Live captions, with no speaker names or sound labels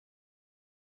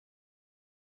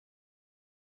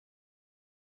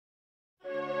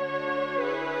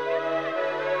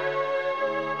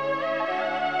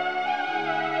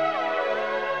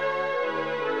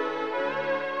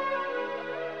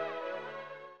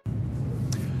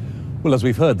Well, as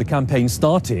we've heard, the campaign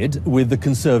started with the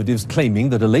Conservatives claiming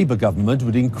that a Labour government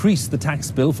would increase the tax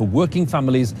bill for working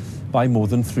families by more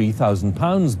than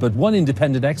 £3,000. But one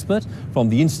independent expert from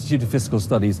the Institute of Fiscal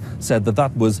Studies said that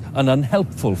that was an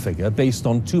unhelpful figure based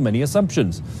on too many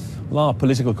assumptions. Well, our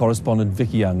political correspondent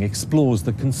Vicky Young explores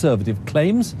the Conservative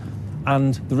claims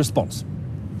and the response.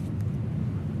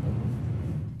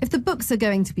 If the books are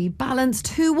going to be balanced,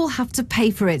 who will have to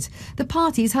pay for it? The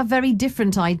parties have very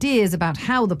different ideas about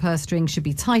how the purse strings should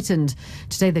be tightened.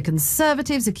 Today, the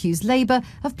Conservatives accuse Labour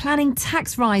of planning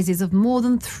tax rises of more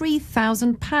than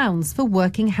 £3,000 for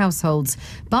working households.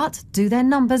 But do their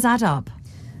numbers add up?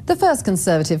 The first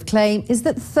Conservative claim is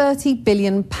that £30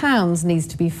 billion needs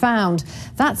to be found.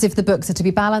 That's if the books are to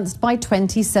be balanced by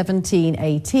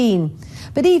 2017-18.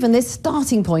 But even this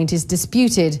starting point is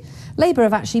disputed. Labour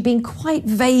have actually been quite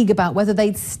vague about whether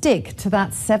they'd stick to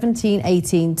that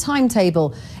 17-18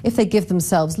 timetable. If they give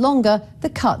themselves longer, the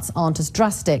cuts aren't as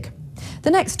drastic.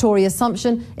 The next Tory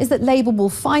assumption is that Labour will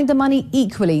find the money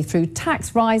equally through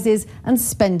tax rises and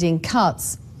spending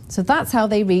cuts. So that's how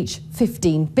they reach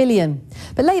 £15 billion.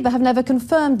 But Labour have never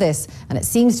confirmed this, and it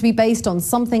seems to be based on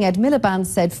something Ed Miliband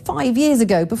said 5 years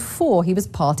ago before he was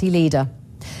party leader.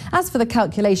 As for the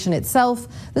calculation itself,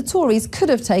 the Tories could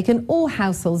have taken all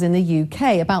households in the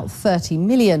UK, about 30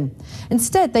 million.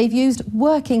 Instead, they've used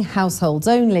working households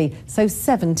only, so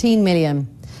 17 million.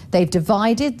 They've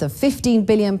divided the £15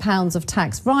 billion of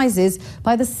tax rises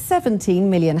by the 17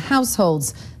 million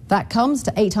households. That comes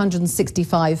to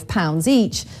 £865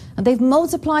 each, and they've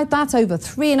multiplied that over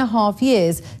 3.5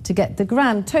 years to get the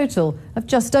grand total of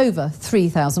just over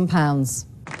 £3,000.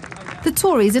 The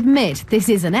Tories admit this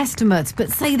is an estimate,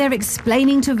 but say they're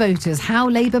explaining to voters how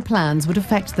Labour plans would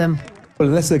affect them. Well,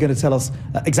 unless they're going to tell us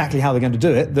exactly how they're going to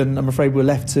do it, then I'm afraid we're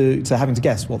left to having to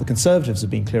guess. What the Conservatives have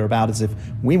been clear about is if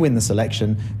we win this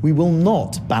election, we will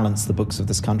not balance the books of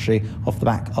this country off the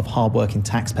back of hard-working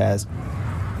taxpayers.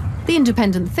 The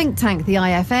independent think tank, the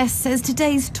IFS, says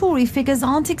today's Tory figures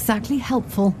aren't exactly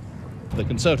helpful. The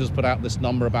Conservatives put out this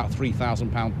number about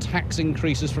 £3,000 tax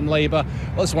increases from Labour.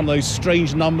 Well, it's one of those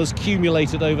strange numbers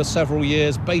accumulated over several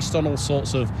years based on all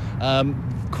sorts of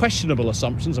questionable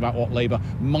assumptions about what Labour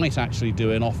might actually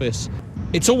do in office.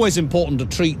 It's always important to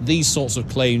treat these sorts of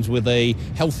claims with a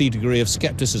healthy degree of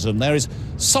scepticism. There is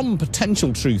some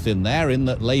potential truth in there, in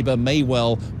that Labour may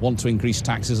well want to increase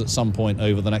taxes at some point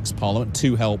over the next Parliament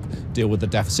to help deal with the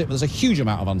deficit, but there's a huge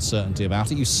amount of uncertainty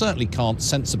about it. You certainly can't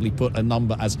sensibly put a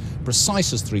number as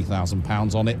precise as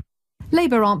 £3,000 on it.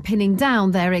 Labour aren't pinning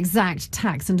down their exact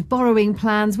tax and borrowing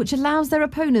plans, which allows their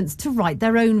opponents to write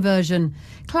their own version.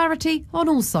 Clarity on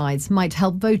all sides might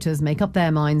help voters make up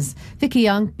their minds. Vicky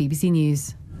Young, BBC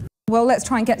News. Well, let's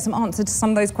try and get some answers to some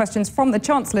of those questions from the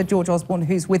Chancellor, George Osborne,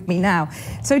 who's with me now.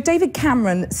 So David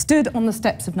Cameron stood on the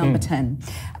steps of Number 10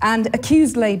 and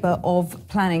accused Labour of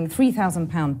planning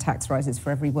 £3,000 tax rises for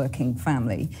every working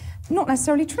family. Not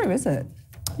necessarily true, is it?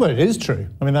 Well, it is true.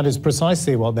 I mean, that is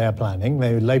precisely what they're planning.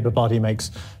 The Labour Party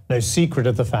makes no secret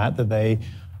of the fact that they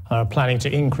are planning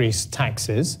to increase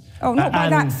taxes. Oh, not by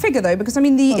that figure, though, because, I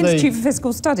mean, the Institute for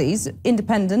Fiscal Studies,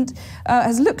 independent,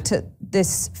 has looked at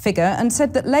this figure and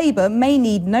said that Labour may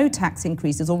need no tax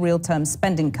increases or real-term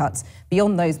spending cuts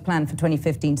beyond those planned for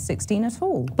 2015-16 at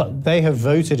all. But they have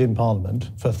voted in Parliament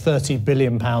for £30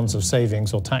 billion of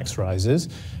savings or tax rises.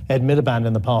 Ed Miliband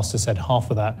in the past has said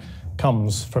half of that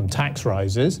comes from tax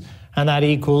rises, and that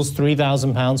equals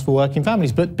 £3,000 for working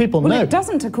families. But people know... Well, it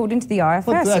doesn't, according to the IFS,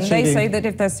 and they say that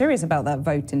if they're serious about that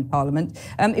vote in Parliament,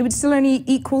 it would still only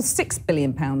equal £6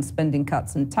 billion spending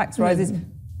cuts and tax rises.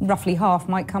 Roughly half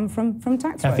might come from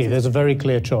tax rises. There's a very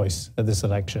clear choice at this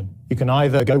election. You can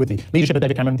either go with the leadership of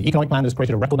David Cameron, the economic plan that has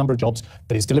created a record number of jobs,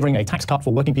 that is delivering a tax cut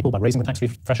for working people by raising the tax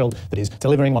threshold, that is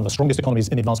delivering one of the strongest economies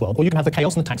in the advanced world, or you can have the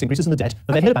chaos and the tax increases and the debt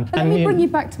of Ed Miliband. Let me bring you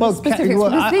back to the specifics.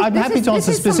 I'm happy to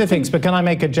answer specifics, but can I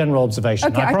make a general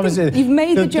observation? Okay, I promise you've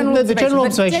made the general observation. The general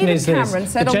observation is this. David Cameron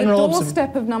said on the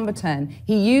doorstep of Number 10,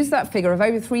 he used that figure of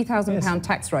over £3,000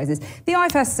 tax rises. The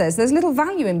IFS says there's little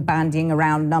value in bandying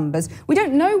around numbers. We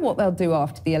don't know what they'll do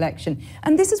after the election.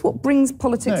 And this is what brings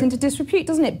politics into disrepute,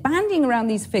 doesn't it? Bandying around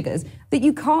these figures that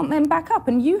you can't then back up,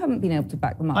 and you haven't been able to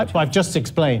back them up. I've just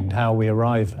explained how we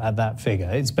arrive at that figure.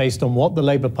 It's based on what the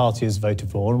Labour Party has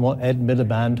voted for and what Ed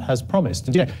Miliband has promised.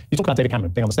 And you talk about David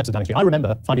Cameron being on the steps of Downing Street. I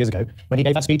remember 5 years ago when he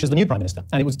gave that speech as the new Prime Minister,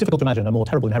 and it was difficult to imagine a more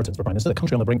terrible inheritance for a Prime Minister, the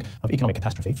country on the brink of economic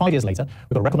catastrophe. 5 years later,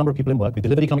 we've got a record number of people in work, we've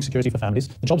delivered economic security for families,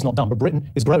 the job's not done, but Britain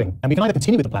is growing. And we can either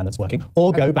continue with the plan that's working,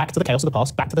 or go back to the chaos of the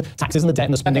past, back to the taxes and the debt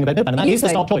and the spending of Ed Miliband. And that is the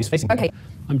stark choice facing people.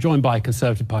 I'm joined by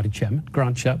Conservative Party Chairman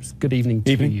Grant Shapps. Good evening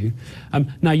to you.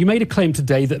 Now, you made a claim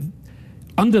today that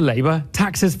under Labour,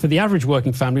 taxes for the average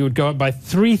working family would go up by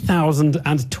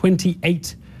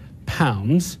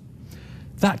 £3,028.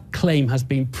 That claim has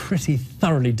been pretty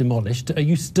thoroughly demolished. Are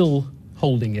you still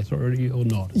holding it or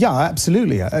not? Yeah,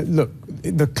 absolutely. Look,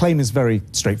 the claim is very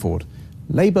straightforward.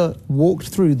 Labour walked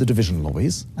through the division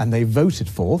lobbies and they voted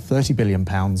for £30 billion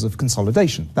of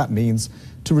consolidation. That means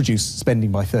to reduce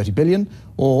spending by £30 billion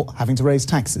or having to raise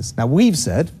taxes. Now, we've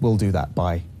said we'll do that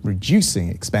by reducing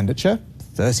expenditure,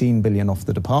 £13 billion off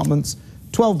the departments,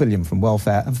 £12 billion from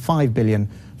welfare and £5 billion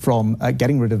from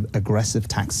getting rid of aggressive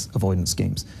tax avoidance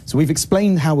schemes. So we've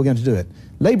explained how we're going to do it.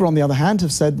 Labour, on the other hand,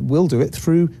 have said we'll do it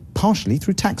partially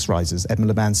through tax rises. Ed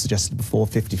Miliband suggested before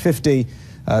 50-50.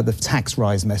 The tax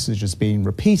rise message has been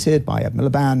repeated by Ed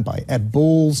Miliband, by Ed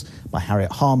Balls, by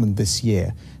Harriet Harman this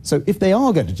year. So if they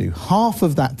are going to do half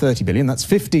of that £30 billion, that's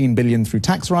 £15 billion through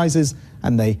tax rises,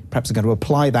 and they perhaps are going to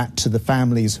apply that to the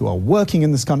families who are working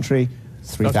in this country,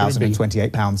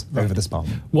 £3,028 over this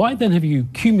Parliament. Why then have you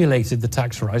cumulated the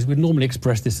tax rise? We'd normally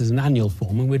express this as an annual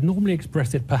form, and we'd normally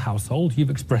express it per household. You've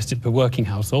expressed it per working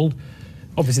household.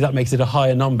 Obviously, that makes it a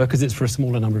higher number because it's for a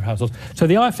smaller number of households. So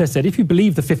the IFS said if you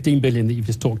believe the £15 billion that you've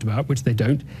just talked about, which they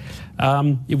don't,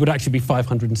 it would actually be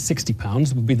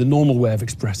 £560, would be the normal way of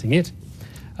expressing it.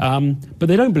 But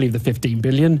they don't believe the £15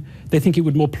 billion. They think it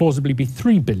would more plausibly be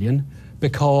 £3 billion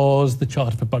because the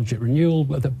Charter for Budget Renewal,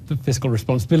 the fiscal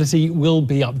responsibility, will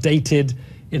be updated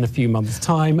in a few months'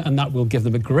 time, and that will give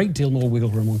them a great deal more wiggle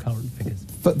room on current figures.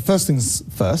 First things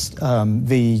first,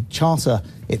 the Charter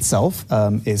itself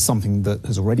is something that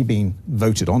has already been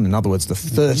voted on. In other words, the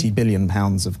 £30 billion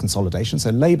of consolidation. So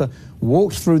Labour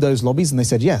walked through those lobbies and they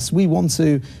said, yes, we're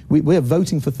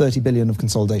voting for £30 billion of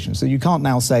consolidation. So you can't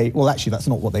now say, well, actually, that's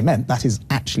not what they meant. That is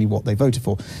actually what they voted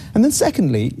for. And then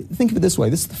secondly, think of it this way.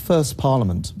 This is the first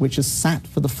Parliament which has sat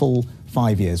for the full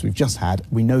 5 years we've just had.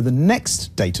 We know the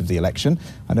next date of the election.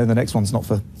 I know the next one's not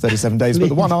for 37 days, but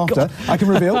the one after, I can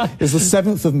reveal, is the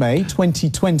 7th of May,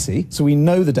 2020. So we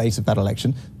know the date of that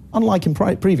election. Unlike in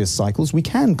previous cycles, we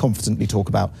can confidently talk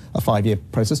about a 5-year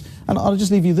process. And I'll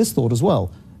just leave you this thought as well.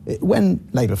 When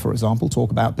Labour, for example, talk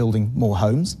about building more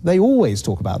homes, they always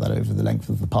talk about that over the length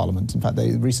of the Parliament. In fact,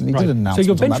 they recently did an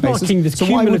announcement so you're on that basis. benchmarking this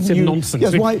cumulative nonsense.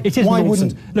 Yes, it is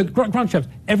nonsense. Look, Grant Shapps,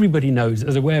 everybody knows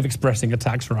as a way of expressing a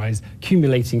tax rise,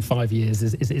 accumulating 5 years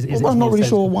is well, I'm not really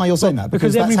sure why you're saying that,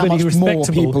 because that's how much more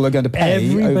people are going to pay over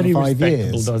 5 years. Everybody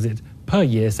respectable does it per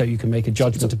year, so you can make a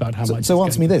judgment about how much. So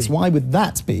answer me this: why would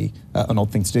that be an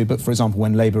odd thing to do? But for example,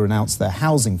 when Labour announced their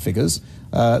housing figures,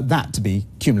 that to be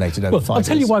accumulated over 5 years. I'll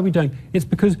tell you why we don't. It's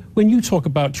because when you talk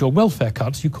about your welfare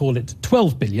cuts, you call it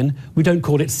 12 billion. We don't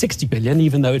call it 60 billion,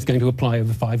 even though it's going to apply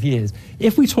over 5 years.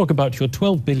 If we talk about your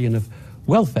 12 billion of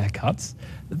welfare cuts,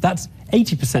 that's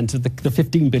 80% of the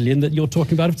 15 billion that you're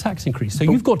talking about of tax increase. So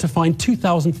you've got to find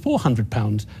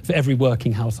 £2,400 for every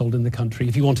working household in the country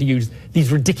if you want to use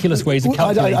these ridiculous ways of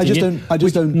calculating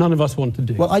which none of us want to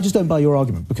do. Well, I just don't buy your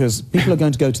argument, because people are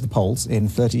going to go to the polls in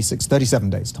 37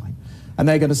 days' time, and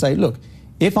they're going to say, look,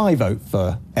 if I vote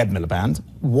for Ed Miliband,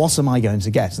 what am I going to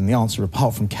get? And the answer,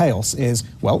 apart from chaos, is,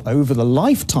 well, over the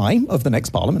lifetime of the next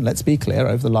Parliament, let's be clear,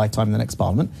 over the lifetime of the next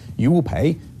Parliament, you will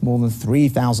pay more than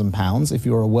 £3,000 if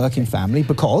you're a working family,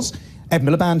 because Ed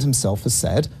Miliband himself has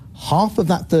said half of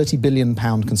that £30 billion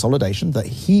consolidation that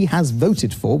he has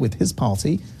voted for with his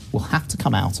party will have to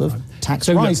come out of tax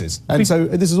rises. And so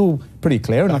this is all pretty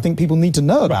clear, and I think people need to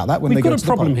know about that when they go to the polls. We've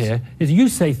got a problem here, is you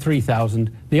say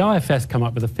 3,000, the IFS come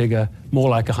up with a figure more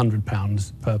like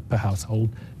 £100 per household,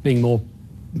 being more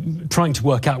trying to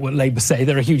work out what Labour say.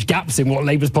 There are huge gaps in what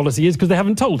Labour's policy is because they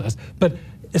haven't told us. But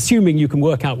assuming you can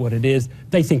work out what it is,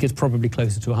 they think it's probably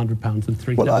closer to £100 than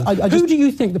 3,000. Well, who do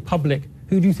you think the public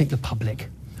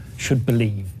should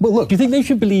believe? Well, look, do you think they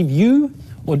should believe you?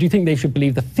 Or do you think they should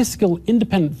believe the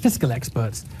independent fiscal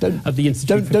experts of the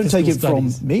Institute for Fiscal Studies? Don't take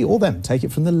it from me or them. Take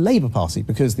it from the Labour Party,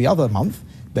 because the other month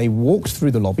they walked through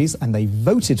the lobbies and they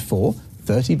voted for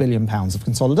 £30 billion of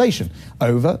consolidation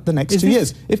over the next 2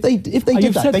 years. If they did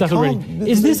that, they can't.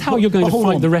 Is this how you're going to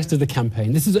fight the rest of the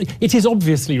campaign? It is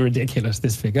obviously ridiculous,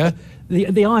 this figure.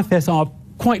 The IFS are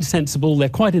quite sensible. They're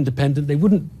quite independent. They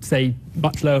wouldn't say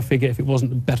much lower figure if it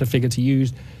wasn't a better figure to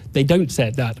use. They don't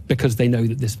say that because they know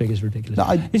that this figure is ridiculous.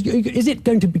 No, is it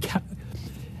going to be...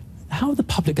 How are the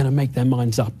public going to make their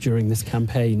minds up during this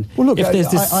campaign? Well, look, if there's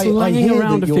this slanging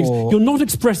around of things, you're not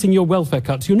expressing your welfare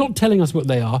cuts, you're not telling us what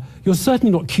they are, you're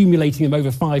certainly not accumulating them over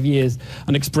 5 years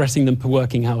and expressing them per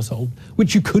working household,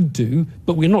 which you could do,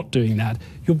 but we're not doing that.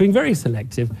 You're being very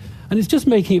selective, and it's just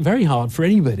making it very hard for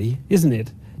anybody, isn't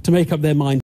it, to make up their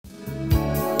mind